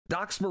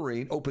Docks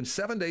Marine open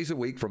 7 days a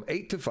week from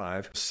 8 to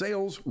 5.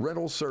 Sales,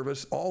 rental,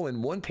 service, all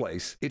in one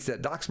place. It's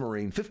at Docks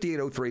Marine,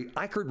 5803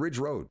 Eichard Ridge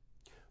Road.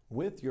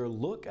 With your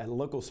look at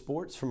local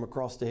sports from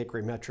across the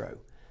Hickory Metro,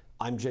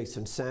 I'm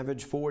Jason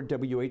Savage for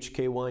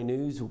WHKY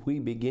News. We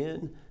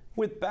begin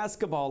with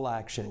basketball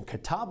action.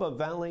 Catawba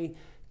Valley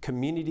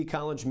Community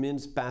College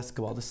men's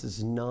basketball. This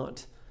is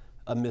not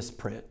a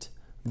misprint.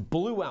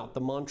 Blew out the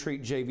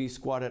Montreat JV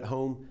squad at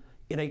home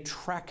in a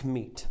track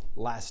meet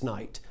last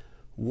night.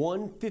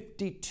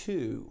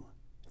 152-87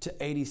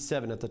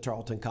 at the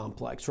Tarleton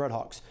Complex.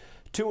 Redhawks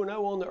 2-0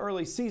 on the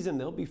early season.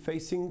 They'll be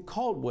facing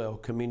Caldwell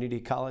Community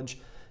College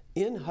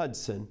in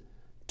Hudson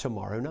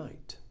tomorrow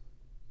night.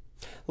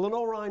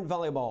 Lenoir-Rhyne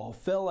volleyball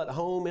fell at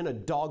home in a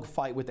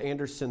dogfight with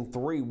Anderson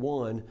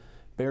 3-1.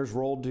 Bears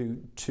rolled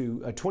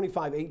to a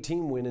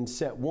 25-18 win in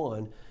set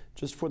 1,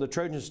 just for the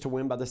Trojans to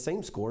win by the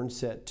same score in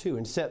set 2.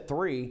 In set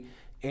 3,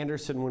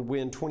 Anderson would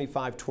win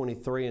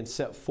 25-23, and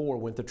set 4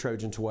 went the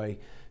Trojans' way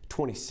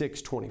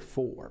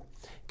 26-24.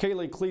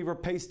 Kaylee Cleaver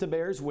paced the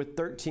Bears with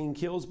 13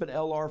 kills, but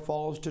LR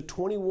falls to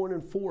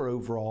 21-4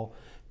 overall,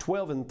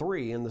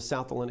 12-3 in the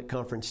South Atlantic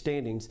Conference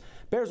standings.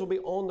 Bears will be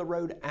on the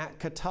road at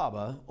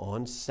Catawba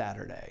on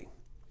Saturday.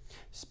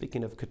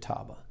 Speaking of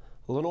Catawba,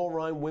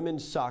 Lenoir-Rhyne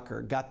women's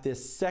soccer got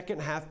this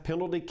second half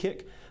penalty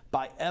kick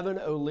by Evan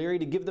O'Leary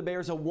to give the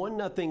Bears a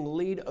 1-0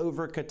 lead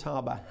over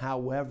Catawba.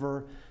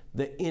 However,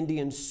 the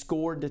Indians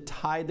scored to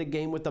tie the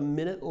game with a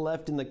minute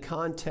left in the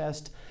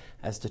contest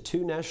as the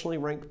two nationally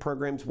ranked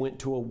programs went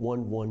to a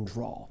 1-1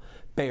 draw.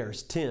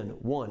 Bears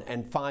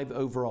 10-1-5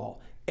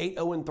 overall,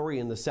 8-0-3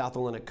 in the South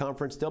Atlantic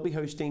Conference. They'll be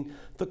hosting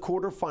the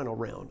quarterfinal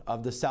round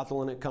of the South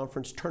Atlantic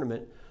Conference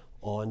tournament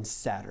on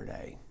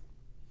Saturday.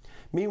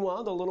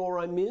 Meanwhile, the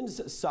Lenoir-Rhyne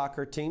men's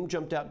soccer team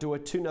jumped out to a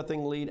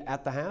 2-0 lead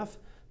at the half,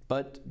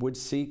 but would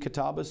see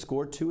Catawba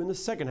score 2 in the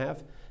second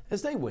half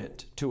as they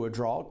went to a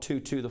draw,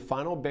 2-2 the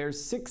final. Bears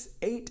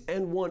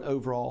 6-8-1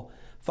 overall,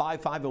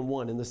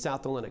 5-5-1 in the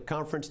South Atlantic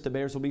Conference. The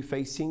Bears will be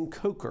facing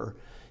Coker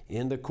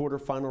in the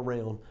quarterfinal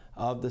round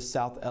of the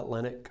South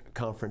Atlantic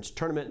Conference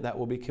tournament. That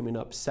will be coming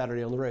up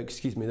Saturday on the road.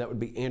 That would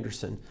be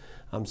Anderson.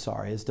 I'm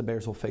sorry, as the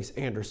Bears will face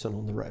Anderson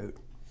on the road.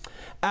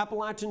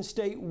 Appalachian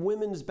State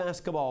women's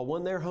basketball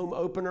won their home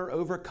opener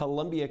over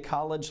Columbia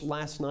College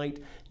last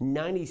night,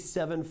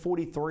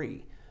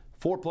 97-43.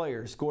 4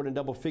 players scored in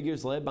double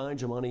figures, led by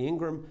Jamani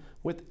Ingram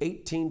with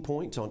 18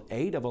 points on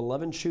 8 of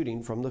 11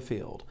 shooting from the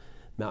field.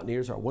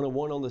 Mountaineers are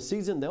 1-1 on the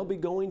season. They'll be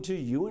going to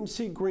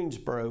UNC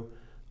Greensboro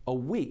a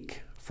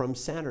week from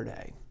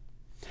Saturday.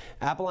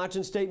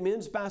 Appalachian State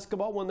men's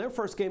basketball won their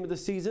first game of the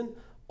season,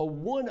 a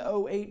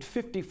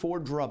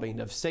 108-54 drubbing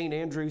of St.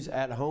 Andrews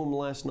at home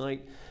last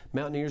night.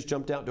 Mountaineers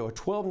jumped out to a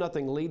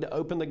 12-0 lead to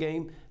open the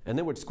game and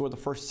then would score the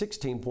first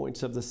 16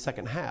 points of the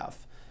second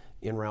half.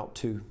 En route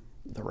to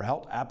the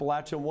route,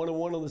 Appalachian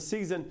 1-1 on the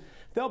season.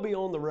 They'll be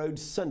on the road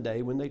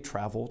Sunday when they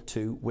travel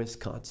to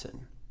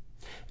Wisconsin.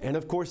 And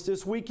of course,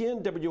 this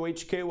weekend,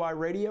 WHKY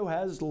Radio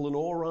has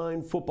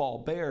Lenoir-Rhyne football.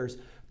 Bears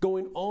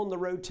going on the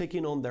road,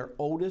 taking on their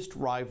oldest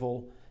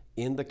rival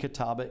in the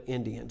Catawba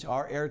Indians.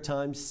 Our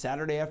airtime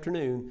Saturday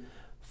afternoon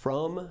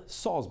from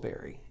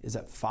Salisbury is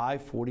at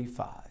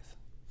 5:45.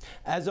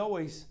 As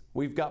always,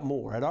 we've got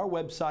more at our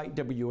website,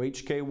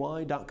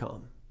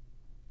 WHKY.com.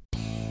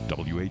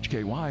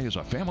 WHKY is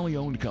a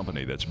family-owned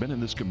company that's been in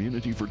this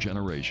community for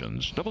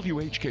generations.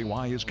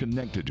 WHKY is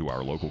connected to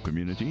our local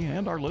community,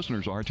 and our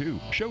listeners are too.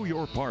 Show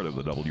your part of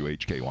the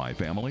WHKY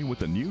family with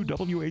the new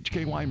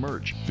WHKY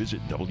merch.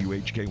 Visit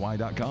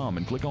WHKY.com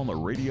and click on the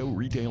Radio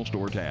Retail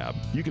Store tab.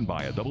 You can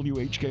buy a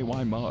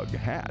WHKY mug,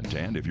 hat,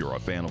 and if you're a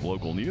fan of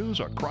local news,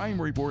 a Crime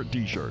Report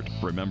t-shirt.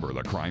 Remember,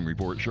 the Crime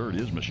Report shirt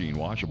is machine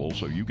washable,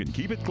 so you can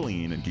keep it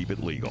clean and keep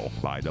it legal.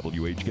 Buy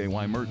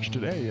WHKY merch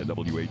today at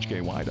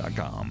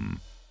WHKY.com.